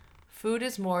Food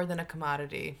is more than a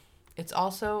commodity. It's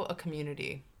also a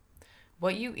community.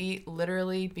 What you eat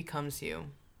literally becomes you.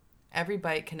 Every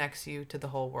bite connects you to the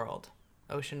whole world.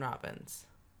 Ocean Robbins.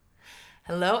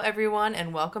 Hello, everyone,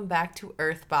 and welcome back to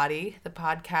Earth Body, the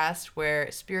podcast where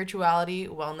spirituality,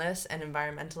 wellness, and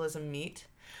environmentalism meet.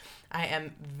 I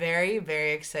am very,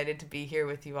 very excited to be here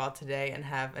with you all today and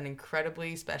have an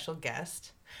incredibly special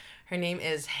guest. Her name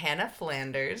is Hannah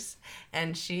Flanders,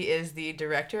 and she is the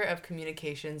Director of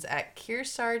Communications at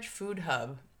Kearsarge Food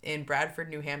Hub in Bradford,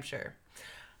 New Hampshire.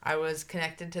 I was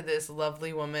connected to this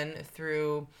lovely woman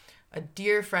through a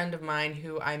dear friend of mine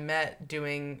who I met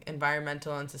doing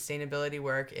environmental and sustainability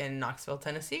work in Knoxville,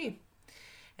 Tennessee.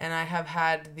 And I have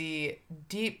had the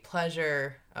deep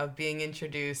pleasure of being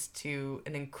introduced to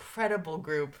an incredible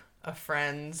group of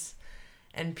friends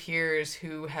and peers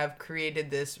who have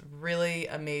created this really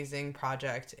amazing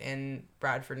project in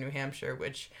Bradford, New Hampshire,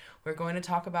 which we're going to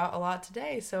talk about a lot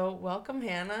today. So welcome,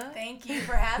 Hannah. Thank you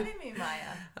for having me,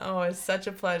 Maya. Oh, it's such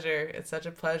a pleasure. It's such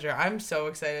a pleasure. I'm so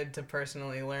excited to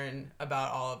personally learn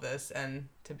about all of this and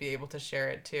to be able to share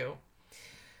it too.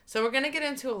 So we're going to get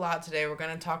into a lot today. We're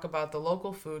going to talk about the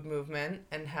local food movement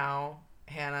and how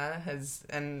Hannah has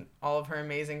and all of her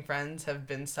amazing friends have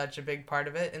been such a big part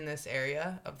of it in this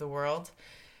area of the world.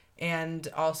 And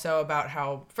also about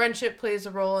how friendship plays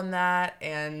a role in that.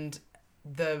 And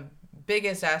the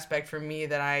biggest aspect for me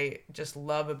that I just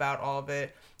love about all of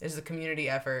it is the community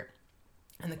effort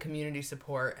and the community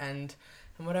support. And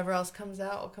whatever else comes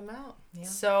out will come out. Yeah.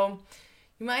 So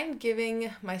you mind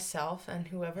giving myself and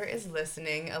whoever is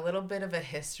listening a little bit of a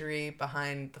history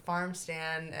behind the farm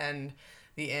stand and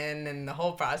the inn and the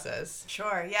whole process?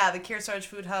 Sure. Yeah, the Kearsarge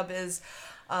Food Hub is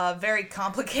a very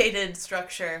complicated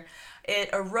structure.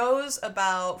 It arose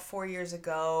about 4 years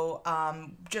ago,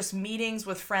 just meetings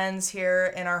with friends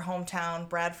here in our hometown.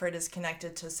 Bradford is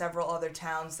connected to several other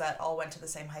towns that all went to the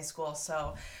same high school.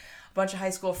 So a bunch of high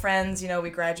school friends, we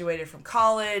graduated from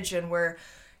college and we're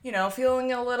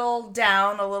feeling a little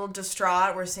down, a little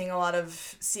distraught. We're seeing a lot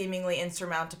of seemingly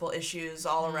insurmountable issues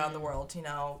all around the world,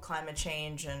 climate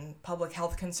change and public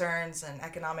health concerns and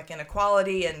economic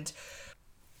inequality. And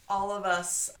all of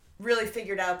us really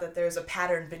figured out that there's a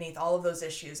pattern beneath all of those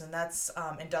issues, and that's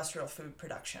industrial food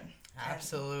production.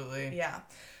 Absolutely. And, yeah.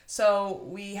 So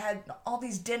we had all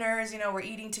these dinners, we're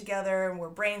eating together and we're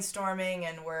brainstorming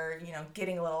and we're,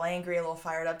 getting a little angry, a little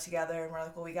fired up together. And we're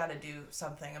like, well, we got to do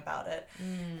something about it.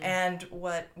 And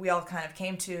what we all kind of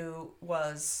came to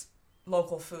was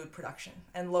local food production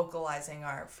and localizing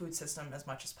our food system as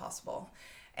much as possible.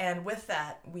 And with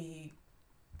that, we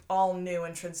all knew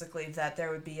intrinsically that there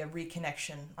would be a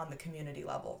reconnection on the community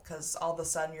level, because all of a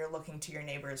sudden you're looking to your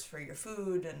neighbors for your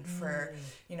food and for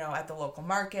at the local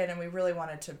market, and we really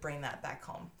wanted to bring that back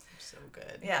home. So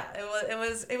good. Yeah,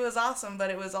 it was awesome, but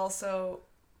it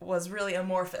was really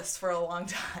amorphous for a long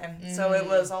time. So it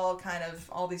was all kind of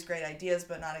all these great ideas,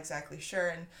 but not exactly sure.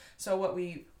 And so what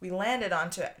we landed on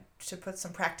to put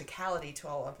some practicality to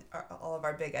all of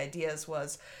our big ideas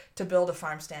was to build a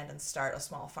farm stand and start a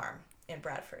small farm in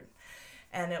Bradford.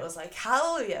 And it was like,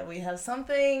 hallelujah, we have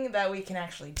something that we can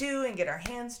actually do and get our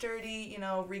hands dirty,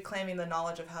 reclaiming the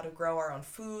knowledge of how to grow our own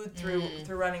food through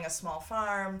running a small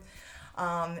farm,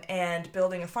 and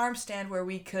building a farm stand where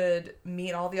we could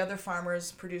meet all the other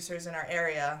farmers, producers in our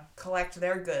area, collect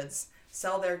their goods,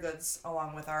 sell their goods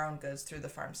along with our own goods through the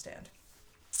farm stand.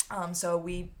 So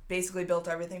we basically built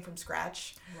everything from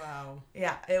scratch. Wow.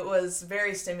 Yeah, it was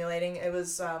very stimulating. It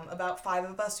was about 5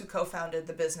 of us who co-founded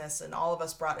the business, and all of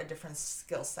us brought a different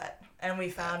skill set. And we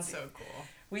found That's so cool.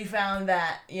 We found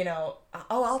that,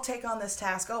 I'll take on this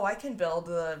task. Oh, I can build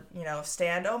the,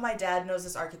 stand. Oh, my dad knows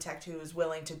this architect who is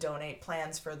willing to donate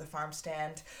plans for the farm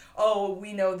stand. Oh,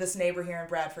 we know this neighbor here in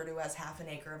Bradford who has half an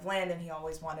acre of land and he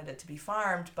always wanted it to be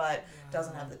farmed, but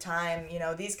doesn't have the time.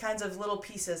 These kinds of little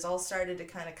pieces all started to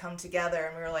kind of come together,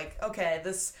 and we were like, okay,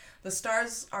 the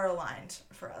stars are aligned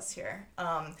for us here.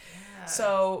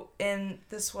 So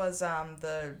this was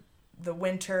the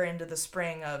winter into the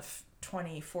spring of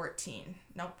 2015.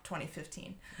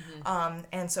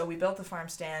 And so we built the farm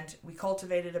stand. We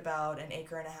cultivated about 1.5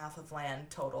 acres of land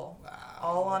total. Wow.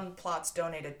 All on plots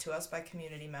donated to us by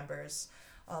community members.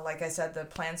 Like I said, the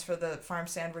plans for the farm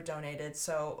stand were donated.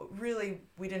 So really,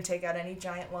 we didn't take out any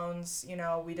giant loans.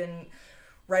 We didn't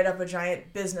write up a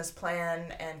giant business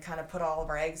plan and kind of put all of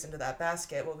our eggs into that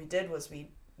basket. What we did was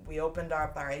we opened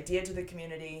up our idea to the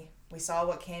community. We saw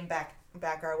what came back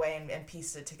our way and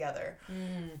pieced it together.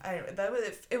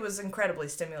 It was incredibly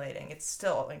stimulating. It's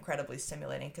still incredibly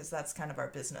stimulating because that's kind of our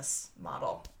business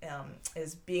model,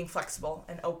 is being flexible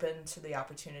and open to the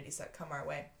opportunities that come our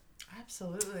way.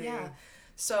 Absolutely. Yeah.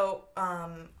 So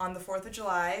on the 4th of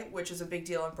July, which is a big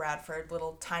deal in Bradford,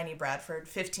 little tiny Bradford,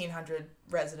 1,500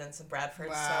 residents in Bradford.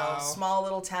 Wow. So small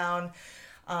little town.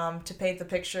 To paint the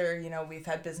picture, you know, we've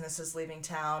had businesses leaving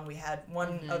town. We had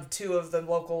one of two of the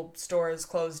local stores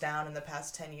closed down in the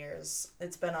past 10 years.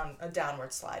 It's been on a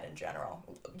downward slide in general.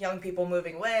 Young people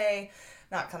moving away,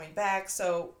 not coming back.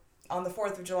 So on the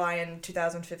 4th of July in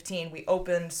 2015, we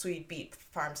opened Sweet Beet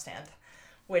Farm Stand,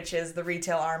 which is the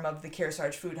retail arm of the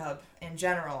Kearsarge Food Hub in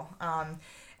general.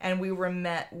 And we were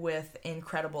met with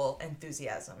incredible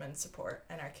enthusiasm and support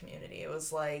in our community. It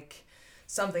was like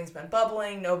something's been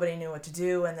bubbling, nobody knew what to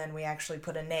do, and then we actually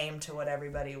put a name to what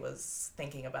everybody was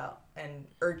thinking about and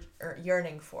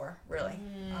yearning for, really,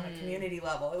 on a community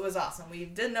level. It was awesome. We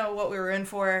didn't know what we were in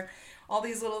for. All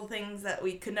these little things that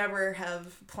we could never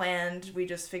have planned, we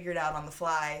just figured out on the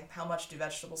fly. How much do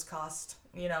vegetables cost?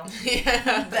 You know,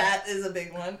 that is a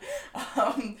big one.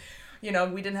 You know,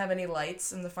 we didn't have any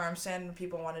lights in the farm stand, and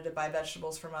people wanted to buy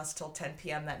vegetables from us till 10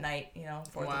 p.m. that night. You know,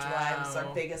 4th of July was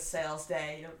our biggest sales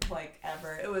day, like,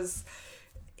 ever. It was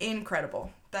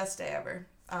incredible. Best day ever.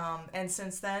 And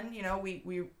since then, you know,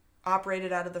 we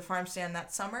operated out of the farm stand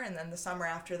that summer, and then the summer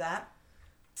after that.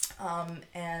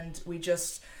 And we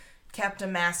just kept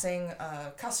amassing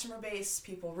a customer base,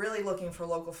 people really looking for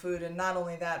local food, and not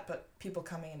only that, but people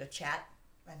coming in to chat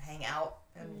and hang out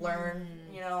and learn,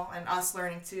 you know, and us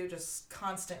learning too, just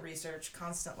constant research,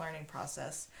 constant learning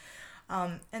process.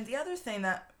 And the other thing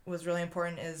that was really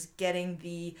important is getting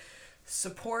the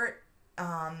support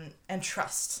and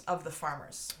trust of the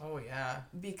farmers. Oh, yeah.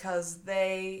 Because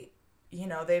they, you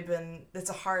know, it's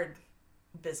a hard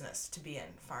business to be in,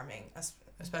 farming.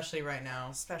 Especially right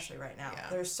now. Yeah.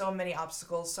 There's so many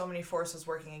obstacles, so many forces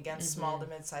working against small to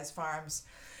mid-sized farms.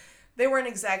 They weren't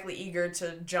exactly eager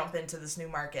to jump into this new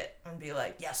market and be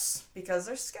like, yes, because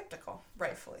they're skeptical,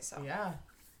 rightfully so. Yeah.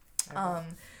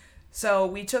 So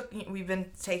we've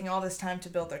been taking all this time to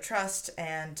build their trust,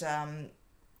 and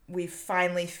we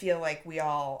finally feel like we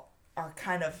all are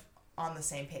kind of on the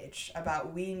same page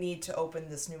about we need to open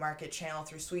this new market channel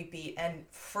through Sweet Beet and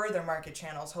further market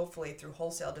channels, hopefully through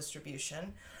wholesale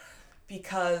distribution,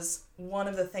 because one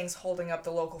of the things holding up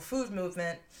the local food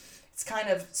movement, it's kind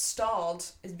of stalled,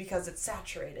 is because it's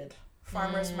saturated.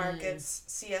 Farmers markets,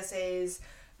 CSAs,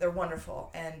 they're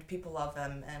wonderful and people love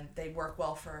them and they work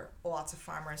well for lots of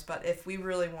farmers. But if we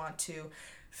really want to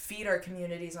feed our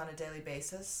communities on a daily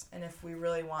basis, and if we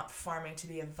really want farming to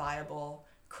be a viable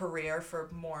career for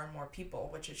more and more people,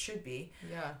 which it should be,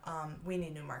 we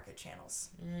need new market channels.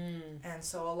 And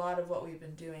so a lot of what we've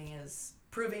been doing is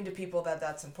proving to people that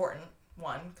that's important.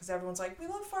 One, because everyone's like, we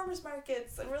love farmers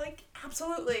markets, and we're like,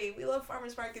 absolutely, we love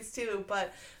farmers markets too,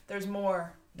 but there's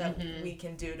more that we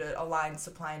can do to align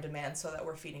supply and demand so that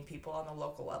we're feeding people on the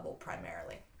local level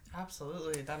primarily.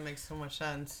 Absolutely, that makes so much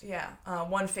sense. Yeah,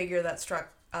 one figure that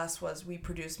struck us was we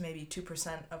produce maybe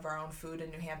 2% of our own food in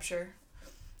New Hampshire.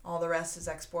 All the rest is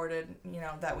exported, you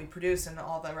know, that we produce, and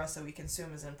all the rest that we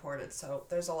consume is imported. So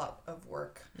there's a lot of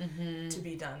work to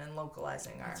be done in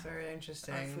localizing That's very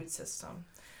interesting. Our food system.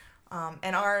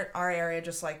 And our area,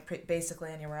 just like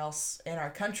basically anywhere else in our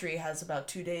country, has about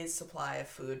 2 days' supply of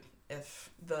food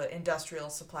if the industrial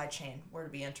supply chain were to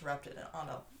be interrupted on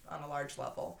a large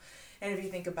level. And if you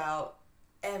think about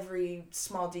every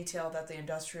small detail that the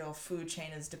industrial food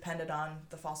chain is dependent on,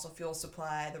 the fossil fuel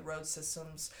supply, the road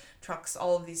systems, trucks,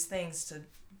 all of these things to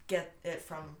get it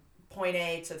from point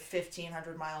A to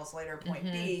 1,500 miles later, point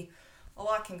B, a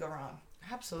lot can go wrong.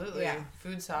 Absolutely. Yeah.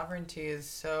 Food sovereignty is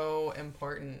so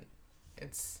important.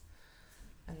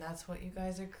 And that's what you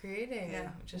guys are creating,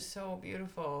 which is so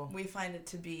beautiful. We find it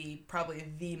to be probably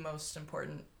the most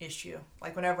important issue.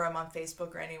 Like whenever I'm on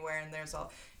Facebook or anywhere and there's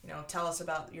all, you know, tell us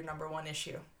about your number one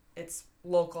issue. It's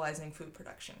localizing food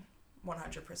production,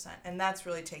 100%. And that's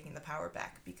really taking the power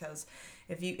back, because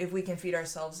if we can feed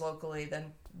ourselves locally,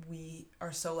 then we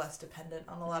are so less dependent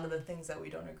on a lot of the things that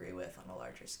we don't agree with on a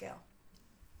larger scale.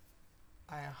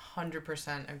 I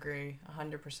 100% agree,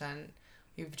 100%.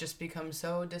 You've just become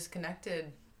so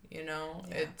disconnected, you know?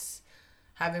 Yeah. It's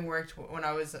having worked, when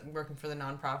I was working for the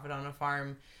nonprofit on a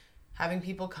farm, having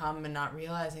people come and not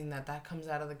realizing that comes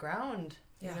out of the ground,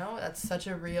 you know? That's such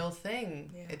a real thing.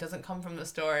 Yeah. It doesn't come from the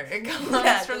store. It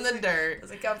comes from the dirt. It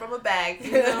doesn't come from a bag,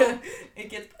 you know? It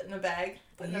gets put in a bag,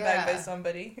 by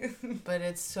somebody. But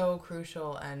it's so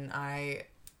crucial, and I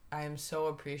am so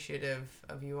appreciative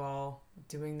of you all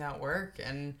doing that work.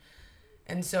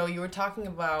 And so you were talking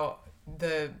about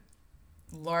the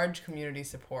large community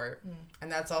support,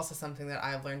 and that's also something that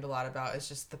I've learned a lot about, is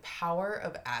just the power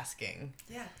of asking.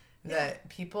 That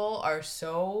people are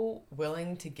so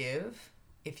willing to give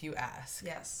if you ask.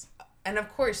 Yes. And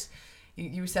of course,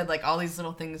 you said like all these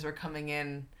little things were coming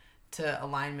in to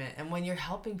alignment. And when you're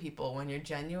helping people, when you're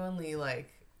genuinely like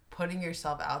putting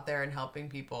yourself out there and helping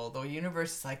people, the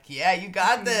universe is like, yeah, you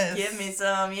got this. Give me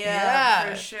some. Yeah,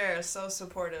 for sure. So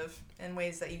supportive in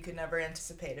ways that you could never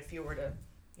anticipate if you were to,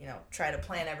 try to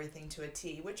plan everything to a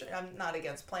T, which I'm not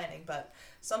against planning, but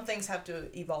some things have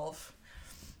to evolve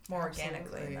more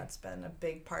organically, and that's been a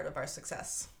big part of our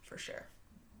success, for sure.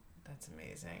 That's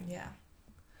amazing. Yeah.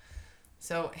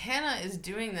 So Hannah is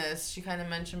doing this, she kind of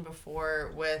mentioned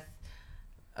before, with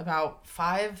about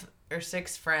 5 or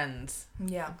 6 friends.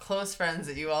 Yeah. Close friends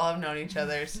that you all have known each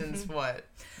other since what?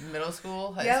 Middle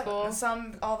school? High school?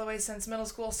 Some all the way since middle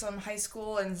school, some high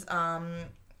school, and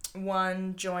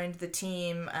one joined the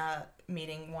team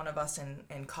meeting one of us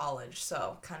in college,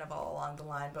 so kind of all along the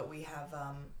line. But we have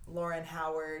Lauren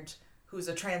Howard, who's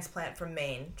a transplant from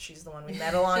Maine. She's the one we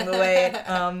met along the way.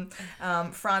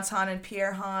 Franz Hahn and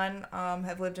Pierre Hahn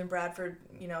have lived in Bradford,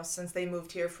 since they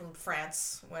moved here from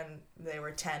France when they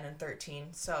were 10 and 13.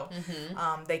 So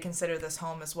they consider this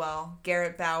home as well.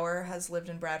 Garrett Bauer has lived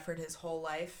in Bradford his whole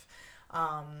life.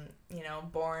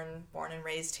 Born and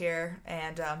raised here.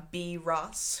 And B.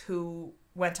 Ross, who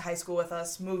went to high school with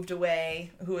us, moved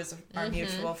away, who is our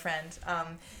mutual friend.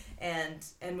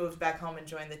 And moved back home and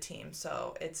joined the team.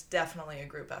 So it's definitely a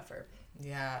group effort.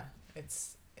 Yeah,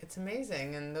 it's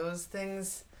amazing. And those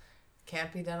things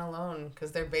can't be done alone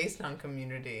because they're based on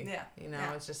community. Yeah.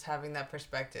 It's just having that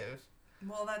perspective.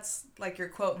 Well, that's like your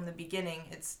quote in the beginning.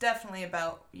 It's definitely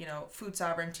about, food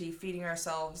sovereignty, feeding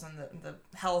ourselves, and the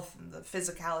health and the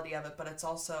physicality of it. But it's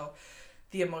also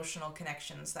the emotional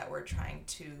connections that we're trying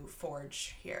to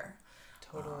forge here.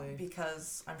 Totally.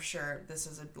 Because I'm sure this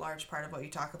is a large part of what you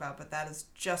talk about, but that is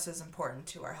just as important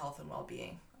to our health and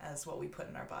well-being as what we put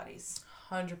in our bodies.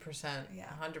 100%. Yeah.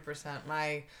 100%.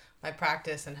 My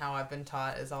practice and how I've been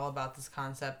taught is all about this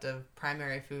concept of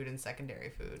primary food and secondary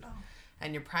food. Oh.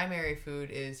 And your primary food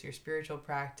is your spiritual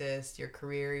practice, your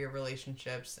career, your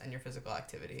relationships, and your physical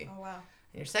activity. Oh, wow.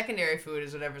 And your secondary food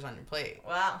is whatever's on your plate.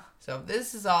 Wow. So if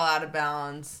this is all out of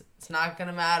balance, it's not going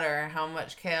to matter how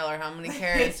much kale or how many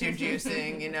carrots you're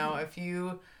juicing. If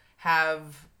you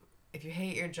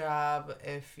hate your job,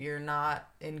 if you're not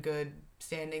in good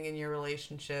standing in your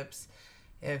relationships,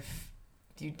 if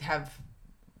you have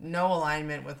no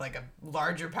alignment with like a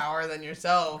larger power than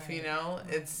yourself, right.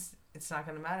 It's not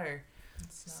going to matter.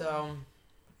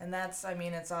 And that's,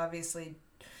 it's obviously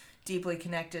deeply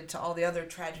connected to all the other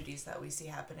tragedies that we see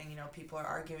happening. People are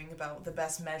arguing about the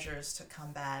best measures to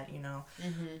combat,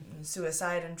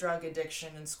 suicide and drug addiction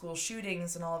and school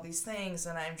shootings and all of these things.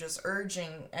 And I'm just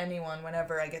urging anyone,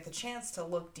 whenever I get the chance, to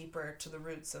look deeper to the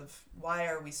roots of why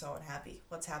are we so unhappy?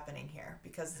 What's happening here?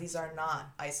 Because these are not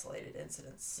isolated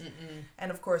incidents. Mm-mm. And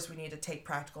of course, we need to take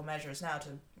practical measures now to,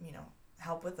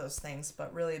 help with those things.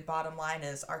 But really, bottom line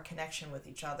is our connection with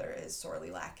each other is sorely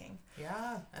lacking.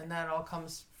 Yeah, and that all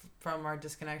comes from our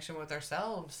disconnection with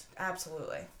ourselves.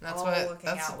 Absolutely. That's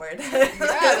outward.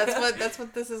 That's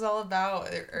what this is all about.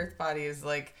 Earth Body is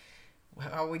like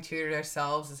how we treat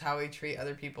ourselves is how we treat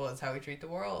other people, is how we treat the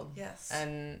world. Yes.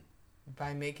 And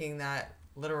by making that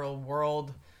literal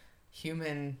world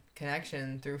human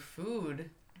connection through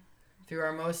food, through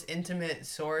our most intimate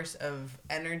source of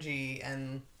energy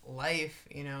and life,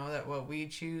 that what we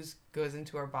choose goes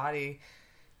into our body,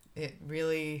 it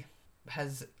really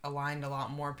has aligned a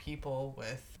lot more people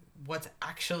with what's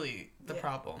actually the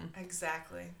problem.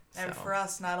 Exactly. And for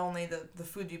us, not only the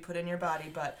food you put in your body,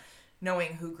 but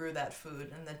knowing who grew that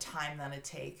food and the time that it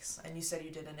takes. And you said you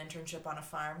did an internship on a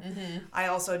farm. Mm-hmm. I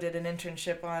also did an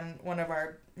internship on one of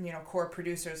our, core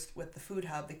producers with the Food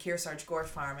Hub, the Kearsarge Gourd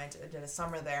Farm. I did a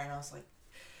summer there, and I was like,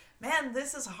 man,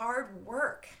 this is hard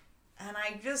work. And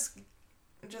I just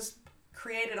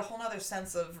created a whole nother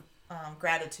sense of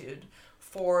gratitude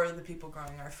for the people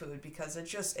growing our food, because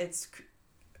it's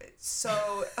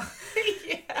so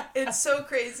Yeah. It's so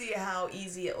crazy how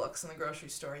easy it looks in the grocery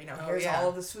store. Here's all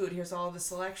of this food, here's all of the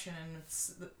selection, and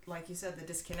it's like you said, the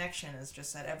disconnection is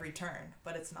just at every turn.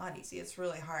 But it's not easy. It's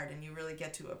really hard, and you really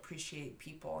get to appreciate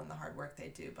people and the hard work they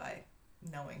do by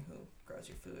knowing who grows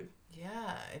your food.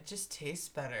 Yeah, it just tastes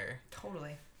better.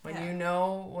 Totally. When you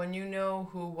know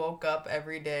who woke up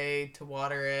every day to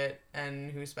water it,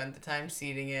 and who spent the time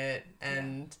seeding it,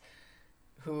 and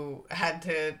who had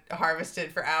to harvest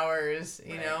it for hours,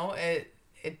 it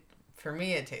for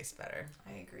me it tastes better.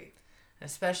 I agree.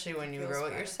 Especially when you grow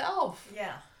it yourself.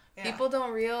 Yeah. People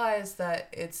don't realize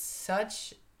that it's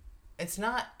not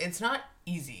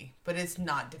easy, but it's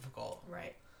not difficult.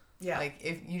 Right. Yeah. Like,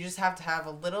 if you just have to have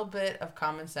a little bit of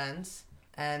common sense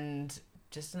and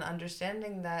just an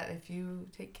understanding that if you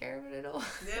take care of it,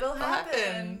 it'll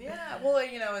happen. Yeah. Well,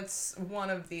 you know, it's one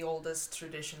of the oldest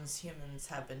traditions humans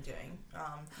have been doing.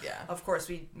 Of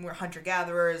course, we're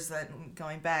hunter-gatherers that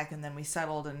going back, and then we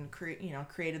settled and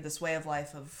created this way of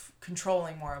life of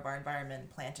controlling more of our environment,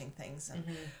 planting things. And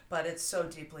but it's so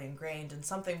deeply ingrained, and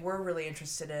something we're really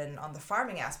interested in on the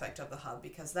farming aspect of the hub,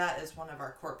 because that is one of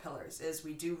our core pillars. Is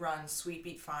we do run Sweet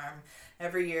Beet Farm.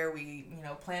 Every year we,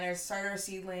 start our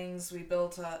seedlings. We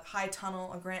built a high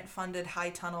tunnel, a grant-funded high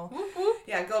tunnel. Whoop, whoop.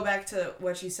 Yeah, go back to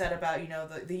what you said about,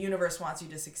 the universe wants you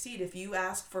to succeed. If you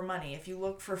ask for money, if you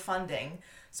look for funding,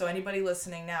 so anybody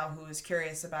listening now who is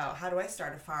curious about how do I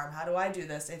start a farm, how do I do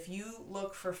this, if you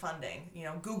look for funding,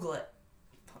 Google it.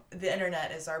 The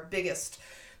internet is our biggest,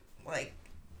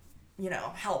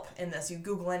 help in this. You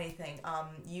Google anything,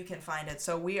 you can find it.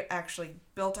 So we actually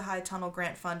built a high tunnel,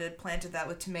 grant funded, planted that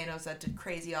with tomatoes that did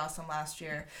crazy awesome last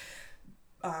year.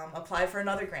 Applied for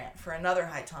another grant for another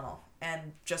high tunnel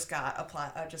and just got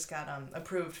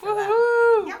approved for that.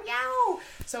 Yow yow!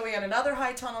 So we got another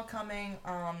high tunnel coming.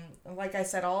 Like I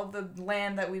said, all of the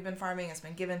land that we've been farming has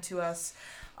been given to us.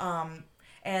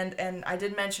 And I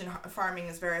did mention farming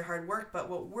is very hard work, but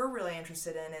what we're really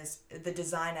interested in is the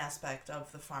design aspect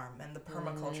of the farm and the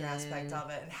permaculture aspect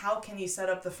of it, and how can you set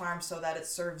up the farm so that it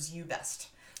serves you best.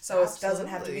 So It doesn't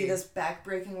have to be this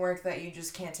back-breaking work that you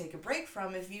just can't take a break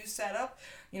from. If you set up,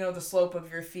 the slope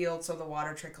of your field so the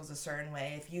water trickles a certain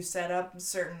way, if you set up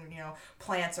certain,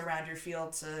 plants around your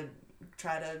field to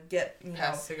try to get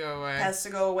pests to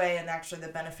go away and actually the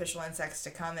beneficial insects to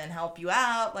come and help you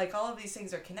out, all of these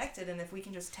things are connected, and if we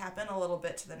can just tap in a little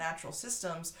bit to the natural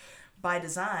systems by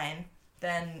design,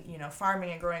 then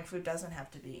farming and growing food doesn't have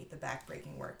to be the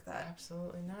backbreaking work that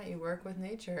absolutely not. You work with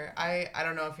nature. I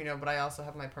don't know if you know, but I also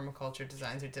have my permaculture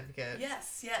design certificate.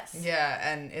 Yes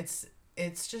Yeah, and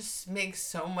it's just makes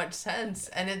so much sense,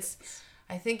 and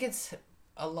I think it's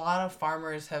a lot of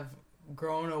farmers have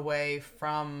grown away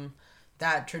from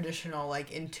that traditional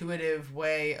intuitive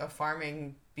way of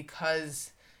farming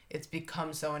because it's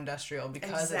become so industrial,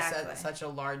 because it's at such a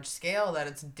large scale that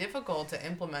it's difficult to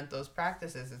implement those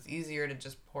practices. It's easier to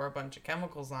just pour a bunch of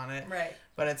chemicals on it, right?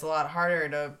 But it's a lot harder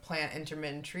to plant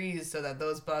intermittent trees so that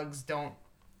those bugs don't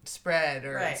spread,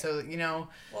 or right. So well,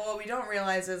 what we don't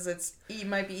realize is it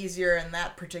might be easier in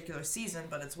that particular season,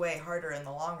 but it's way harder in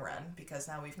the long run, because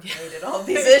now we've created all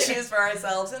these issues for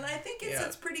ourselves. And I think it's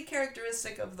it's pretty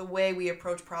characteristic of the way we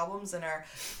approach problems in our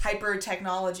hyper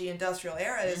technology industrial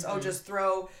era is just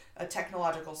throw a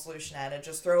technological solution at it,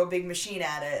 just throw a big machine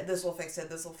at it, this will fix it,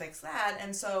 this will fix that.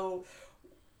 And so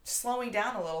slowing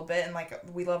down a little bit, and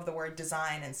we love the word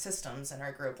design and systems in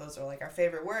our group, those are our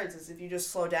favorite words, is if you just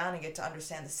slow down and get to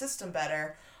understand the system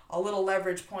better, a little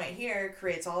leverage point here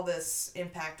creates all this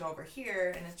impact over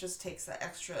here, and it just takes that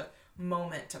extra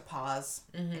moment to pause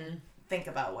and think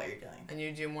about what you're doing. And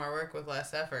you do more work with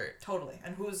less effort. Totally.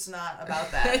 And who's not about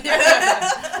that?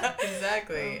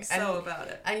 Exactly. About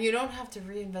it. And you don't have to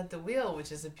reinvent the wheel,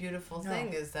 which is a beautiful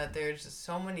thing, is that there's just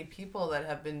so many people that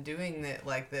have been doing it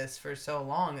like this for so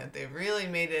long that they've really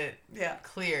made it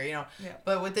clear, Yeah.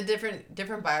 But with the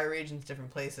different bioregions,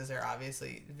 different places are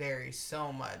obviously vary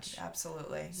so much.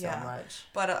 Absolutely. So much.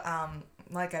 But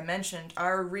like I mentioned,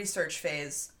 our research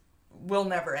phase will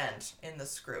never end in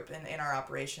this group, in our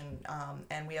operation,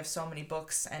 and we have so many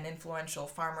books and influential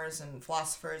farmers and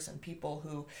philosophers and people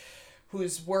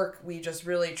whose work we just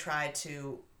really try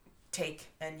to take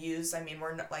and use. I mean,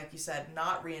 we're not, like you said,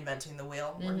 not reinventing the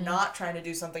wheel. We're not trying to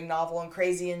do something novel and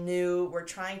crazy and new. We're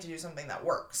trying to do something that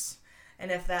works. And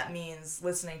if that means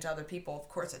listening to other people, of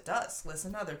course it does.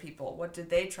 Listen to other people. What did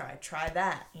they try? Try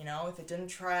that. If it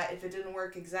didn't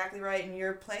work exactly right in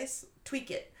your place,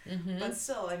 tweak it. But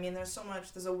still, I mean, there's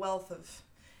a wealth of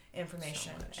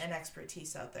information and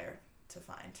expertise out there to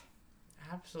find.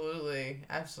 Absolutely.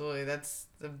 That's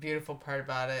the beautiful part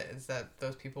about it, is that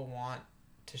those people want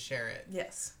to share it.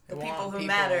 Yes. The people who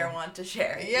matter want to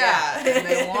share it. Yeah. And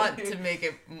they want to make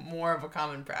it more of a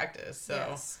common practice. So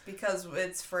yes, because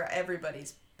it's for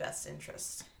everybody's best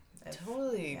interest.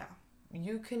 Totally. Yeah.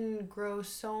 You can grow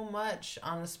so much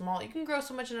you can grow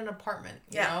so much in an apartment,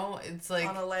 you know? It's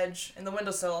on a ledge, in the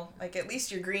windowsill, at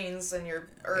least your greens and your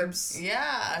herbs.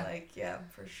 Yeah.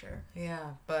 For sure. Yeah,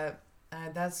 but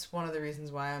that's one of the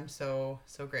reasons why I'm so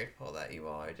grateful that you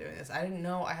all are doing this. I didn't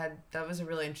know that was a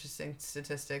really interesting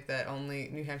statistic that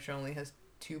New Hampshire only has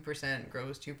 2%,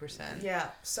 grows 2%. Yeah,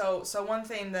 so one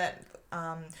thing that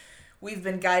we've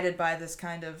been guided by this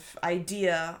kind of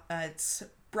idea, it's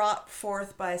brought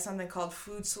forth by something called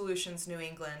Food Solutions New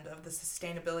England of the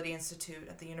Sustainability Institute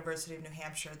at the University of New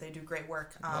Hampshire. They do great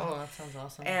work. That sounds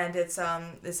awesome. And it's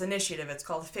this initiative. It's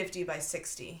called 50 by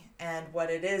 60. And what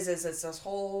it is it's this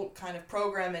whole kind of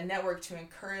program and network to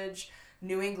encourage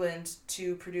New England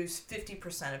to produce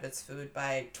 50% of its food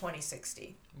by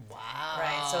 2060. Wow.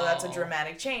 Right, so that's a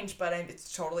dramatic change, but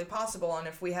it's totally possible. And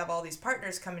if we have all these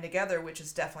partners coming together, which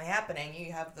is definitely happening,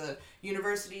 you have the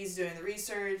universities doing the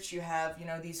research, you have,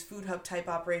 these food hub type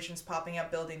operations popping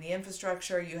up, building the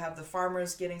infrastructure, you have the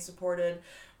farmers getting supported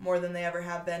more than they ever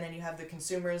have been, and you have the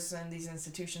consumers and these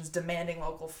institutions demanding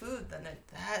local food, then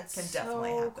that's can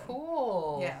definitely happen.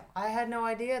 Cool. Yeah. I had no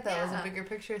idea that was a bigger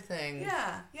picture thing.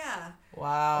 Yeah.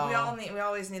 Wow. We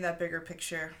always need that bigger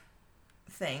picture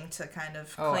thing to kind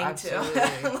of cling absolutely.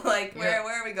 to. Like, where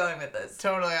are we going with this?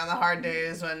 Totally, on the hard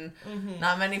days when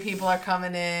not many people are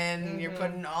coming in, you're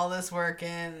putting all this work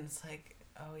in, it's like,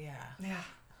 oh yeah. Yeah,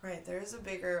 right. There is a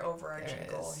bigger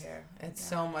overarching goal here. It's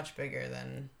so much bigger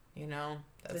than,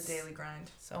 the daily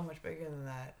grind. So much bigger than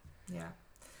that. Yeah.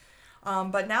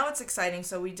 But now it's exciting.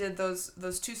 So we did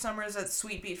those 2 summers at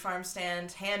Sweet Beet Farm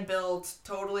Stand, hand-built,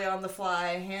 totally on the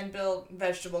fly, hand-built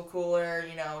vegetable cooler,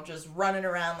 just running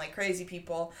around like crazy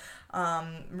people.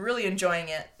 Really enjoying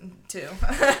it, too.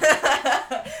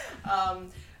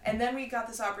 And then we got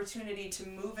this opportunity to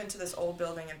move into this old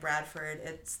building in Bradford.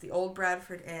 It's the old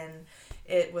Bradford Inn.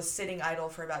 It was sitting idle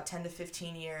for about 10 to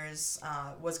 15 years,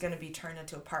 was going to be turned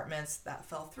into apartments. That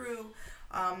fell through.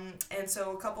 And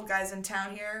so a couple guys in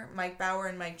town here, Mike Bauer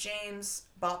and Mike James,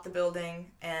 bought the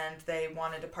building, and they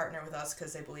wanted to partner with us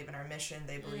because they believe in our mission.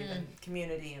 They believe in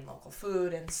community and local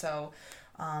food. And so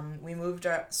we moved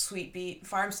our Sweet Beet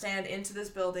Farm Stand into this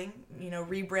building,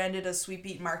 rebranded as Sweet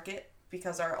Beet Market,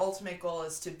 because our ultimate goal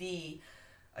is to be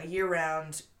a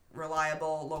year-round,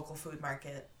 reliable local food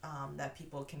market that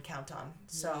people can count on.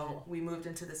 So we moved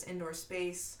into this indoor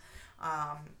space,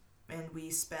 and we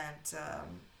spent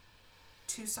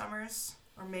 2 summers,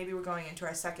 or maybe we're going into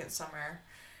our 2nd summer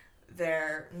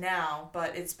there now,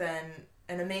 but it's been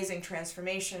an amazing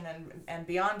transformation, and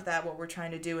beyond that, what we're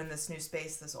trying to do in this new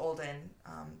space, this old inn,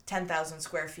 10,000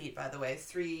 square feet, by the way,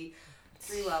 three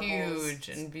levels. Huge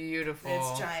and beautiful.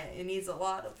 It's giant. It needs a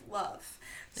lot of love.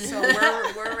 So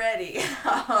we're ready.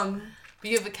 But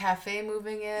you have a cafe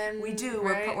moving in? We do.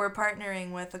 Right? We're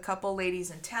partnering with a couple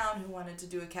ladies in town who wanted to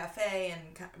do a cafe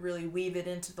and really weave it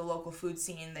into the local food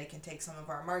scene. They can take some of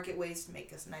our market waste,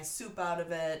 make a nice soup out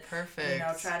of it.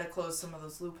 Perfect. Try to close some of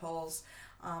those loopholes.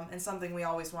 And something we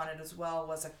always wanted as well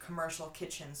was a commercial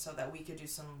kitchen so that we could do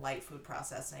some light food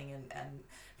processing. And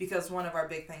because one of our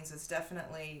big things is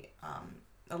definitely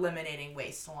eliminating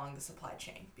waste along the supply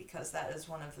chain, because that is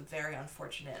one of the very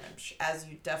unfortunate, as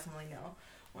you definitely know,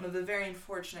 one of the very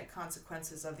unfortunate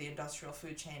consequences of the industrial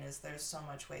food chain is there's so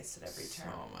much waste at every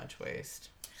turn. So much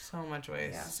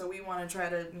waste. Yeah, so we want to try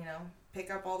to, pick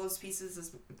up all those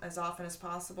pieces as often as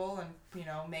possible and,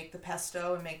 make the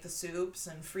pesto and make the soups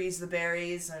and freeze the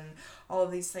berries and all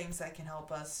of these things that can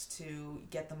help us to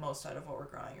get the most out of what we're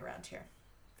growing around here.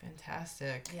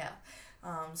 Fantastic. Yeah.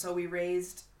 So we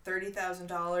raised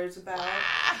 $30,000 about.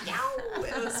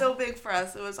 It was so big for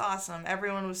us. It was awesome.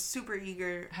 Everyone was super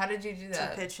eager. How did you do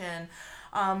that? To pitch in.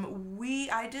 I'm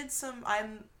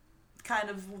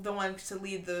kind of the one to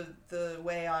lead the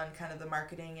way on kind of the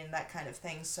marketing and that kind of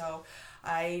thing. So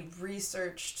I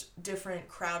researched different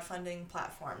crowdfunding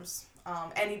platforms.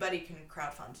 Anybody can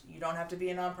crowdfund. You don't have to be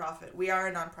a nonprofit. We are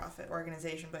a nonprofit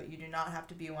organization, but you do not have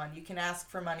to be one. You can ask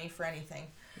for money for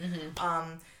anything.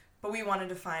 But we wanted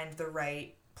to find the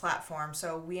right platform.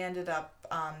 So we ended up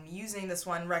using this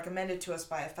one recommended to us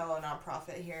by a fellow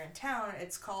nonprofit here in town.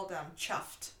 It's called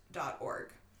chuffed.org.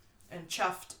 And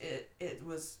Chuffed, it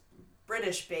was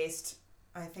British based.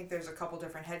 I think there's a couple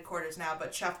different headquarters now,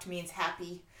 but chuffed means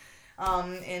happy.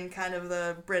 In kind of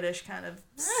the British kind of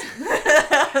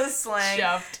slang.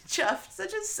 Chuffed.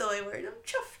 Such a silly word. I'm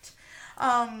chuffed.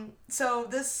 So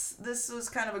this was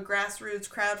kind of a grassroots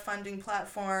crowdfunding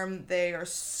platform. They are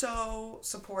so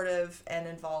supportive and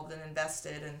involved and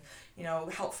invested, and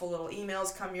helpful little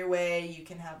emails come your way. You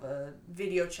can have a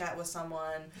video chat with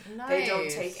someone. Nice. They don't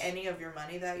take any of your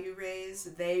money that you raise.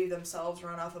 They themselves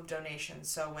run off of donations.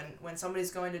 So when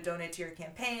somebody's going to donate to your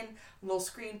campaign, a little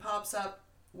screen pops up.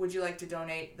 Would you like to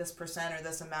donate this percent or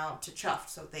this amount to Chuffed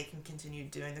so they can continue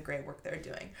doing the great work they're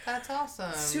doing? That's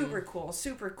awesome. Super cool.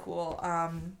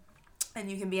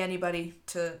 And you can be anybody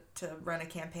to run a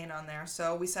campaign on there.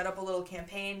 So we set up a little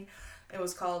campaign It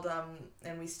was called,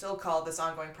 and we still call this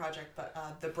ongoing project, but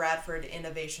the Bradford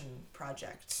Innovation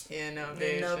Project.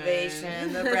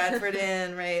 Innovation. The Bradford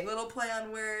Inn, right? Little play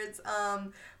on words,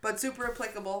 but super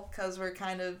applicable because we're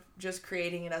kind of just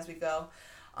creating it as we go.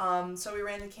 So we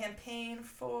ran the campaign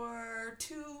for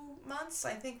 2 months.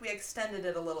 I think we extended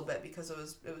it a little bit because it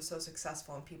was so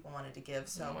successful and people wanted to give.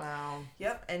 So wow.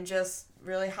 Yep, and just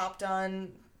really hopped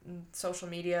on social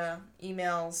media,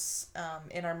 emails.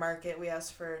 In our market, we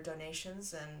asked for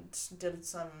donations and did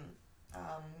some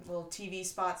little TV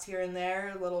spots here and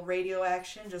there, little radio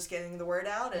action, just getting the word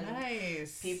out. And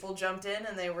nice. People jumped in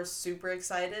and they were super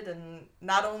excited. And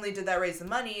not only did that raise the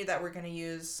money that we're going to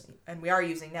use, and we are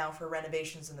using now for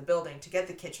renovations in the building to get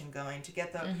the kitchen going, to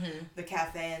get the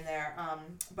cafe in there,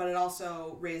 but it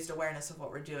also raised awareness of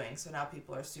what we're doing. So now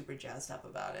people are super jazzed up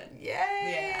about it. Yay!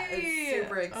 Yeah, it's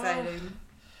super exciting.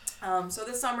 So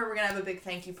this summer we're going to have a big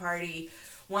thank you party.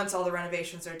 Once all the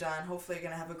renovations are done, hopefully you're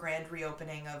going to have a grand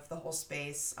reopening of the whole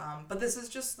space. But this is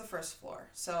just the first floor.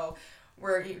 So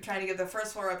we're trying to get the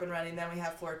first floor up and running. Then we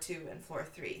have floor 2 and floor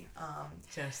 3.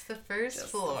 Just the first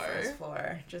floor. The first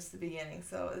floor. Just the beginning.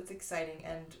 So it's exciting.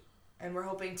 And we're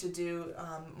hoping to do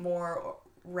more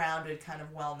rounded kind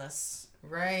of wellness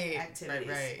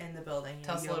activities in the building.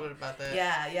 Tell us a little bit about that.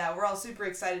 Yeah. We're all super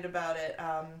excited about it.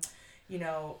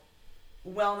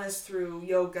 Wellness through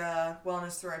yoga,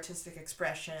 wellness through artistic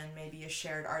expression, maybe a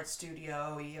shared art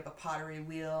studio, you have a pottery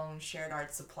wheel and shared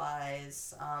art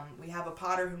supplies. We have a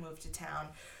potter who moved to town.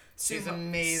 She's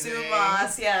amazing. Sue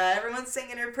Moss, yeah, everyone's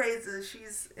singing her praises.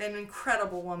 She's an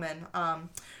incredible woman.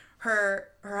 Her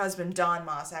husband, Don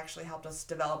Moss, actually helped us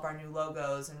develop our new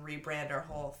logos and rebrand our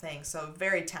whole thing. So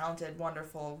very talented,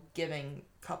 wonderful, giving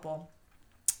couple.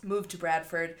 Moved to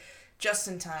Bradford just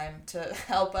in time to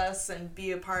help us and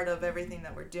be a part of everything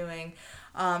that we're doing.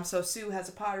 So Sue has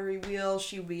a pottery wheel.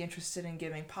 She would be interested in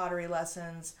giving pottery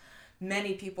lessons.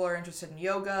 Many people are interested in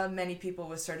yoga. Many people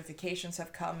with certifications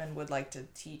have come and would like to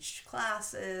teach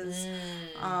classes.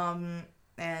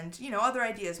 And, other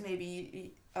ideas,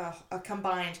 maybe a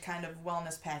combined kind of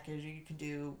wellness package. You can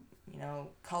do,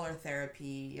 color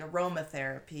therapy,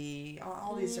 aromatherapy,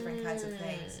 all these different kinds of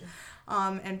things.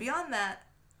 And beyond that,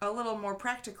 a little more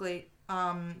practically,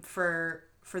 for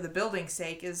the building's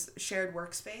sake, is shared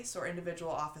workspace or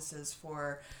individual offices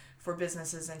for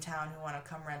businesses in town who want to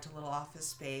come rent a little office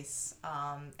space,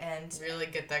 and really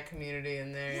get that community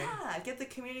in there. Yeah, get the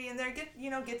community in there.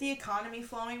 Get the economy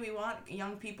flowing. We want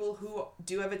young people who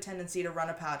do have a tendency to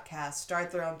run a podcast, start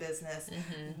their own business.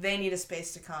 They need a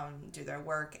space to come do their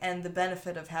work. And the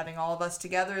benefit of having all of us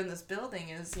together in this building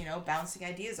is, bouncing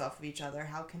ideas off of each other.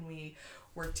 How can we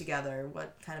work together?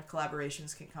 What kind of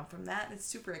collaborations can come from that? It's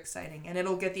super exciting, and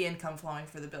it'll get the income flowing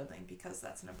for the building because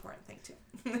that's an important thing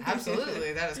too.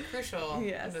 Absolutely, that is crucial.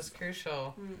 Yes. That is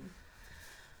crucial.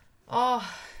 Oh,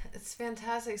 it's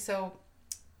fantastic. So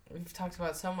we've talked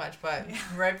about so much, but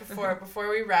right before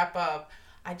we wrap up,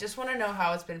 I just want to know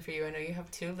how it's been for you. I know you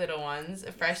have 2 little ones,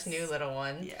 a fresh new little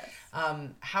one. Yes.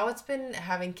 How it's been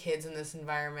having kids in this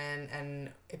environment,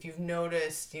 and if you've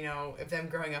noticed, if them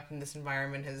growing up in this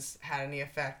environment has had any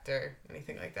effect or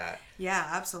anything like that. Yeah,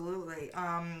 absolutely.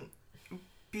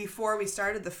 Before we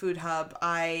started the Food Hub,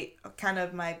 I kind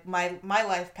of my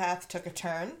life path took a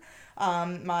turn.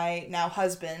 My now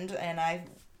husband and I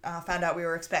found out we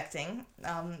were expecting.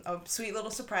 A sweet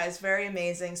little surprise, very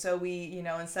amazing. So we,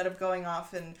 instead of going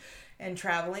off and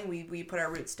traveling, we put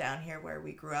our roots down here where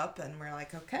we grew up, and we're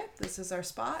like, okay, this is our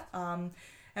spot.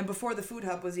 And before the Food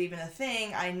Hub was even a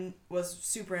thing, I was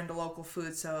super into local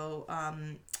food. So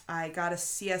I got a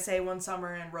CSA one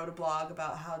summer and wrote a blog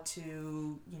about how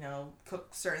to, cook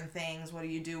certain things. What do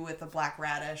you do with a black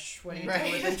radish? What do you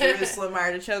do with a Jerusalem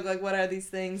artichoke? Like, what are these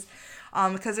things?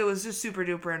 Because it was just super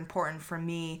duper important for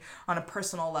me on a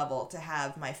personal level to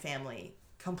have my family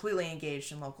completely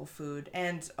engaged in local food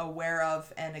and aware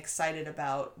of and excited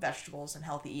about vegetables and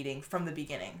healthy eating from the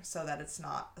beginning, so that it's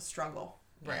not a struggle.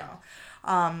 Right.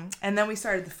 And then we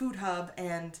started the Food Hub,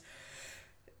 and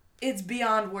it's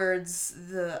beyond words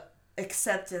the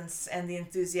acceptance and the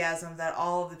enthusiasm that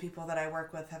all of the people that I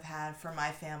work with have had for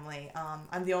my family.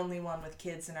 I'm the only one with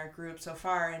kids in our group so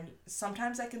far, and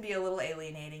sometimes that can be a little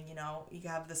alienating. You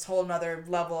have this whole nother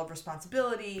level of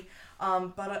responsibility,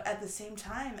 but at the same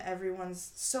time,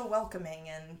 everyone's so welcoming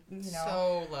and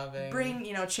so loving.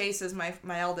 Chase is my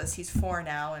eldest. He's 4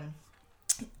 now, and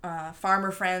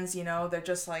farmer friends, they're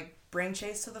just like, bring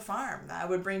Chase to the farm. I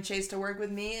would bring Chase to work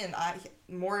with me, and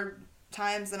more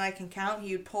times than I can count,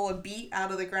 he would pull a beet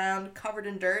out of the ground covered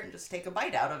in dirt and just take a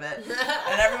bite out of it.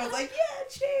 And everyone's like, yeah,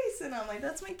 Chase. And I'm like,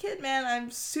 that's my kid, man.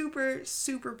 I'm super,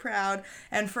 super proud.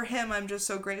 And for him, I'm just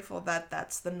so grateful that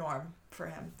that's the norm for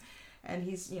him. And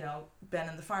he's, been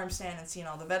in the farm stand and seen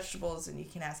all the vegetables, and you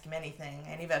can ask him anything,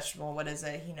 any vegetable, what is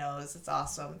it? He knows. It's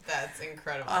awesome. That's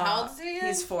incredible. How old is he?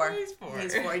 He's 4. He's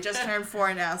 4. He just turned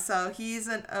 4 now. So he's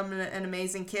an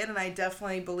amazing kid, and I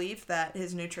definitely believe that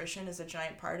his nutrition is a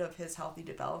giant part of his healthy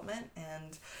development,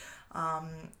 and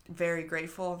very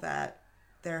grateful that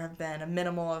there have been a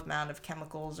minimal amount of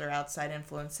chemicals or outside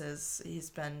influences.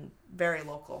 He's been very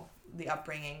local, the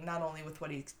upbringing, not only with what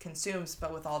he consumes,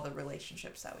 but with all the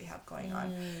relationships that we have going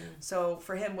on. So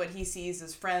for him, what he sees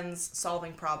is friends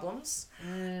solving problems.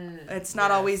 It's not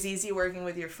always easy working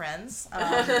with your friends.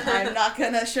 I'm not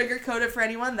going to sugarcoat it for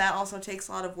anyone. That also takes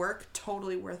a lot of work.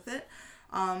 Totally worth it.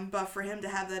 But for him to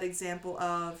have that example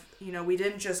of, we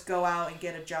didn't just go out and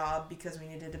get a job because we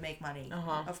needed to make money.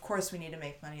 Of course we need to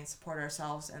make money and support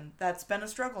ourselves. And that's been a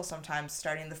struggle sometimes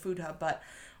starting the food hub. But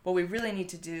what we really need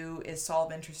to do is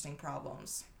solve interesting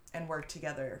problems and work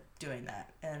together doing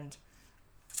that. And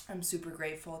I'm super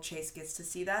grateful Chase gets to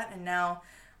see that. And now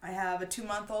I have a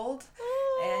 2-month-old,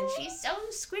 and she's so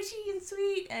squishy and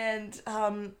sweet. And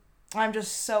I'm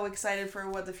just so excited for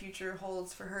what the future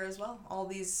holds for her as well.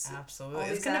 Absolutely.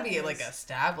 It's going to be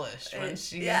established when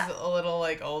she's a little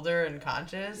older and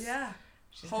conscious. Yeah.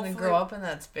 She's going to grow up in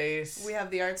that space. We have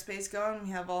the art space going.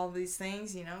 We have all these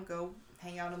things, go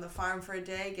hang out on the farm for a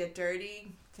day, get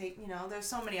dirty, there's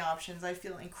so many options. I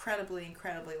feel incredibly,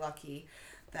 incredibly lucky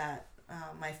that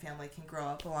my family can grow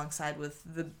up alongside with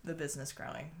the business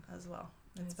growing as well.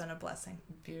 It's been a blessing.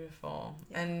 Beautiful.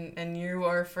 Yeah. And you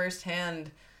are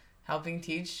firsthand helping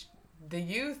teach the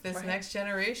youth, this next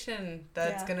generation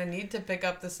that's going to need to pick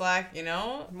up the slack,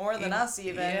 More than us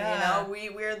even,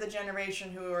 we're the generation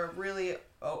who are really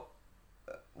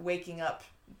waking up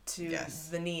to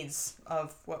the needs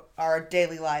of what our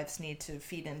daily lives need to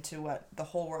feed into what the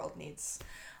whole world needs.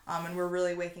 And we're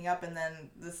really waking up, and then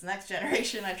this next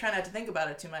generation, I try not to think about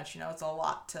it too much, it's a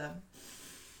lot to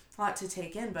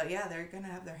take in, but they're going to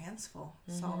have their hands full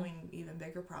solving even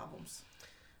bigger problems.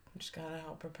 We just gotta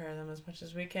help prepare them as much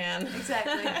as we can.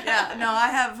 Exactly. Yeah. No, I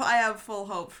have full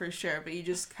hope for sure, but you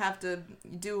just have to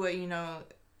do what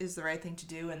is the right thing to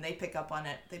do, and they pick up on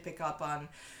it. They pick up on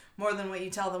more than what you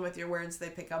tell them with your words. They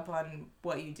pick up on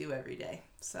what you do every day.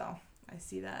 So I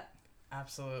see that.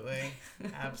 Absolutely.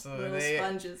 Little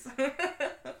sponges.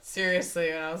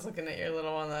 Seriously, when I was looking at your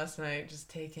little one last night, just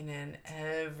taking in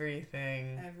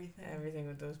everything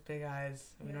with those big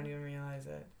eyes. We don't even realize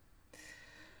it.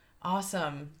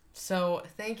 Awesome. So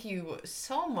thank you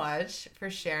so much for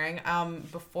sharing.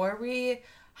 Before we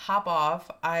hop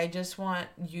off, I just want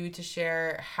you to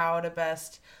share how to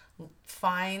best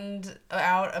find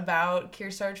out about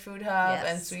Kearsarge Food Hub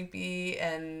and Sweet Bee,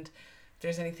 and if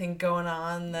there's anything going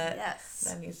on that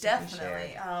needs to be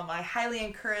shared. I highly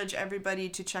encourage everybody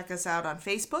to check us out on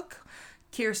Facebook.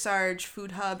 Kearsarge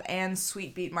Food Hub and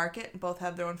Sweet Beet Market both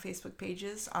have their own Facebook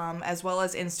pages, as well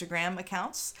as Instagram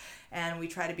accounts, and we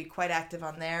try to be quite active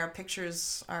on there.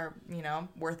 Pictures are,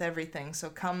 worth everything, so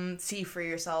come see for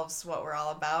yourselves what we're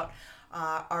all about.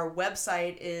 Our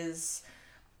website is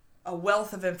a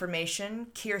wealth of information,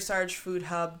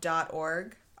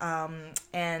 kearsargefoodhub.org.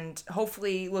 And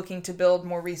hopefully looking to build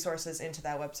more resources into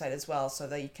that website as well, so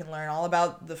that you can learn all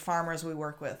about the farmers we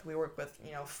work with. We work with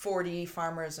 40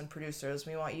 farmers and producers.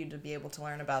 We want you to be able to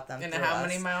learn about them. In how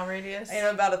many mile radius? In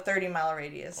about a 30-mile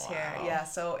radius here. Yeah.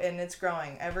 So, and it's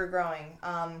growing, ever growing.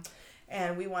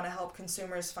 And we want to help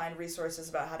consumers find resources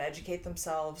about how to educate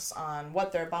themselves on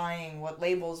what they're buying, what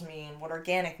labels mean, what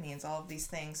organic means, all of these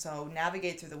things. So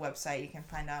navigate through the website. You can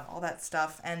find out all that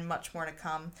stuff and much more to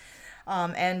come.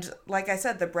 And like I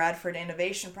said, the Bradford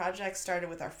Innovation Project started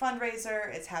with our fundraiser.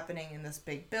 It's happening in this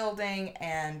big building,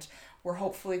 and we're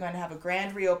hopefully going to have a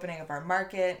grand reopening of our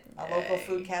market, a local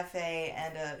food cafe,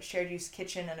 and a shared use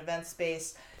kitchen and event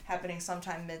space happening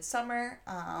sometime midsummer.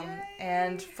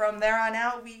 And from there on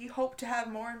out, we hope to have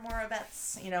more and more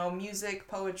events, music,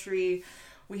 poetry.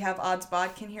 We have Odds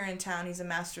Bodkin here in town. He's a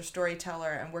master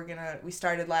storyteller, and we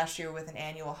started last year with an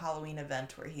annual Halloween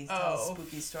event where he tells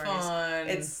spooky stories. Fun.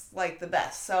 It's like the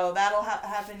best. So that'll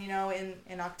happen,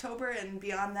 in October, and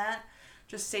beyond that,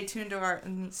 just stay tuned to our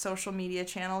social media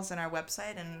channels and our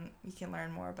website, and you can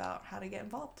learn more about how to get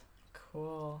involved.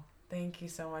 Cool. Thank you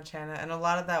so much, Hannah. And a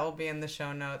lot of that will be in the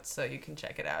show notes, so you can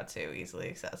check it out too, easily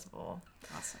accessible.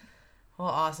 Awesome. Well,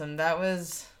 awesome. That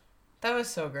was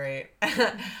so great.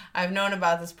 I've known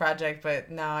about this project, but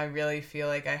now I really feel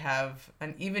like I have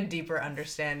an even deeper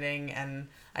understanding, and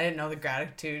I didn't know the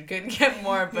gratitude could get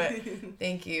more, but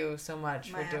thank you so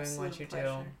much for doing what you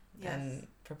do and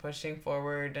for pushing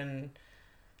forward and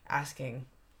asking.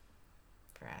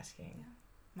 Yeah,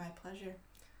 my pleasure.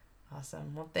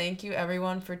 Awesome. Well, thank you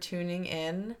everyone for tuning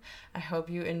in. I hope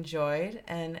you enjoyed,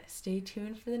 and stay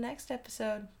tuned for the next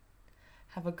episode.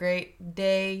 Have a great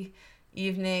day,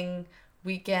 evening,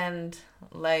 weekend,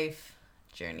 life,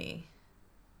 journey.